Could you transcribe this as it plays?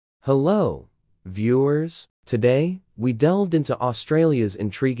Hello, viewers. Today, we delved into Australia's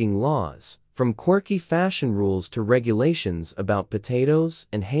intriguing laws, from quirky fashion rules to regulations about potatoes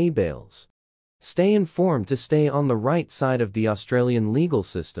and hay bales. Stay informed to stay on the right side of the Australian legal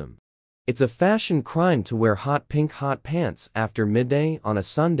system. It's a fashion crime to wear hot pink hot pants after midday on a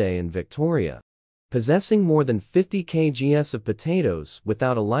Sunday in Victoria. Possessing more than 50 kgs of potatoes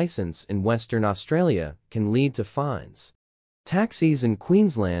without a license in Western Australia can lead to fines. Taxis in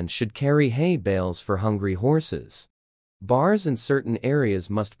Queensland should carry hay bales for hungry horses. Bars in certain areas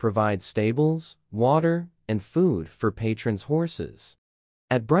must provide stables, water, and food for patrons' horses.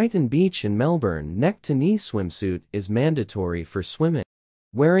 At Brighton Beach in Melbourne, neck-to-knee swimsuit is mandatory for swimming.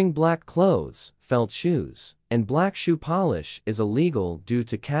 Wearing black clothes, felt shoes, and black shoe polish is illegal due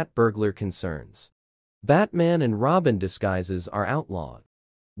to cat burglar concerns. Batman and Robin disguises are outlawed.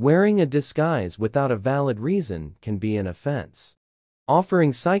 Wearing a disguise without a valid reason can be an offense.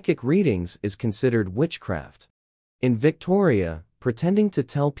 Offering psychic readings is considered witchcraft. In Victoria, pretending to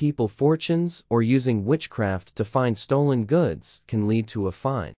tell people fortunes or using witchcraft to find stolen goods can lead to a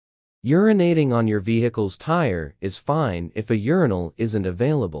fine. Urinating on your vehicle's tire is fine if a urinal isn't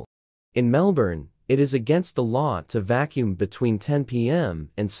available. In Melbourne, it is against the law to vacuum between 10 p.m.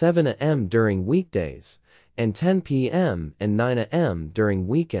 and 7 a.m. during weekdays, and 10 p.m. and 9 a.m. during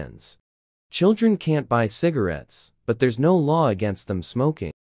weekends. Children can't buy cigarettes, but there's no law against them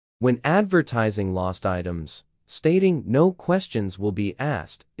smoking. When advertising lost items, stating no questions will be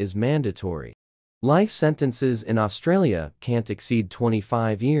asked is mandatory. Life sentences in Australia can't exceed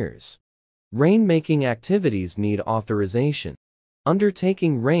 25 years. Rain-making activities need authorization.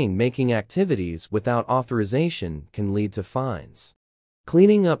 Undertaking rain-making activities without authorization can lead to fines.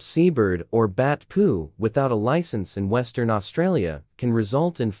 Cleaning up seabird or bat poo without a license in Western Australia can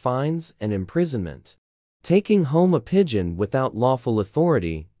result in fines and imprisonment. Taking home a pigeon without lawful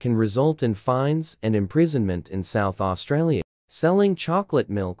authority can result in fines and imprisonment in South Australia. Selling chocolate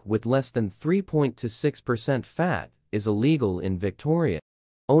milk with less than 3.26% fat is illegal in Victoria.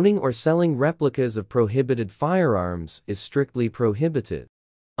 Owning or selling replicas of prohibited firearms is strictly prohibited.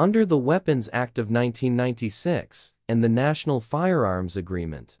 Under the Weapons Act of 1996 and the National Firearms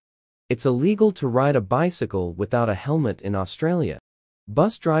Agreement, it's illegal to ride a bicycle without a helmet in Australia.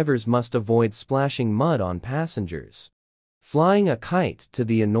 Bus drivers must avoid splashing mud on passengers. Flying a kite to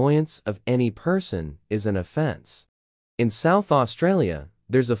the annoyance of any person is an offense. In South Australia,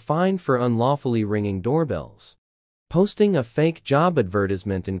 there's a fine for unlawfully ringing doorbells. Posting a fake job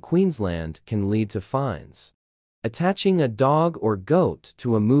advertisement in Queensland can lead to fines. Attaching a dog or goat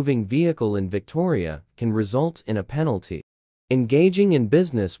to a moving vehicle in Victoria can result in a penalty. Engaging in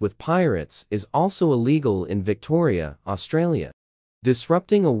business with pirates is also illegal in Victoria, Australia.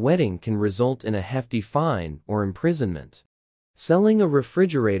 Disrupting a wedding can result in a hefty fine or imprisonment. Selling a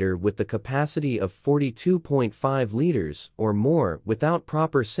refrigerator with the capacity of 42.5 liters or more without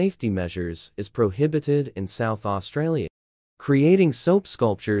proper safety measures is prohibited in South Australia. Creating soap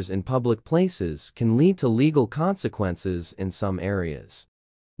sculptures in public places can lead to legal consequences in some areas.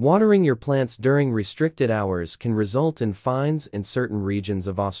 Watering your plants during restricted hours can result in fines in certain regions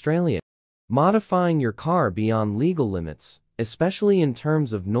of Australia. Modifying your car beyond legal limits, especially in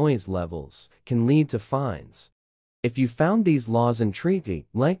terms of noise levels, can lead to fines. If you found these laws intriguing,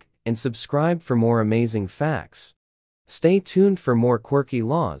 like and subscribe for more amazing facts. Stay tuned for more quirky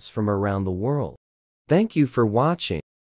laws from around the world. Thank you for watching.